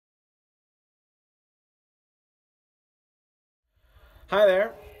Hi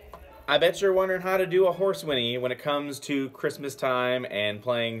there. I bet you're wondering how to do a horse whinny when it comes to Christmas time and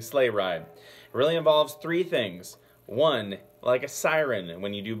playing sleigh ride. It really involves three things. One, like a siren,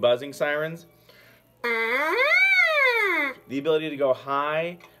 when you do buzzing sirens. The ability to go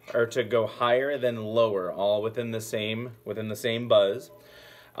high or to go higher than lower, all within the same buzz.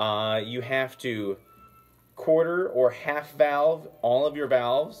 You have to quarter or half valve all of your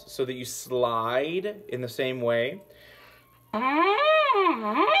valves so that you slide in the same way.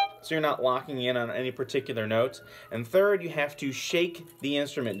 So you're not locking in on any particular notes. And third, you have to shake the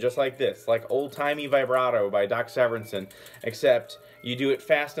instrument just like this, like Old-Timey Vibrato by Doc Severinsen, except you do it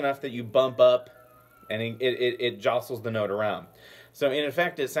fast enough that you bump up and it jostles the note around. So in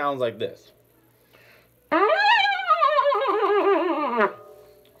effect, it sounds like this.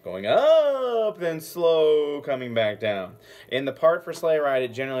 Going up, then slow coming back down. In the part for sleigh ride,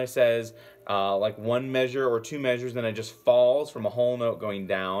 it generally says like one measure or two measures, then it just falls from a whole note going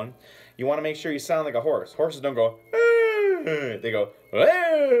down. You want to make sure you sound like a horse. Horses don't go, they go,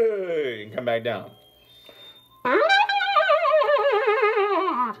 and come back down.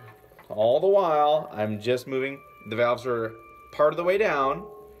 All the while, I'm just moving. The valves are part of the way down.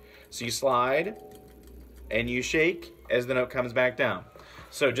 So you slide and you shake as the note comes back down.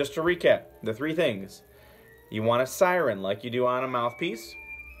 So just to recap, the three things. You want a siren like you do on a mouthpiece.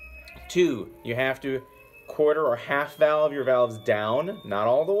 2, you have to quarter or half valve your valves down, not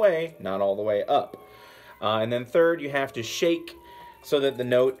all the way up. And then third, you have to shake so that the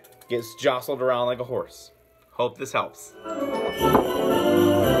note gets jostled around like a horse. Hope this helps.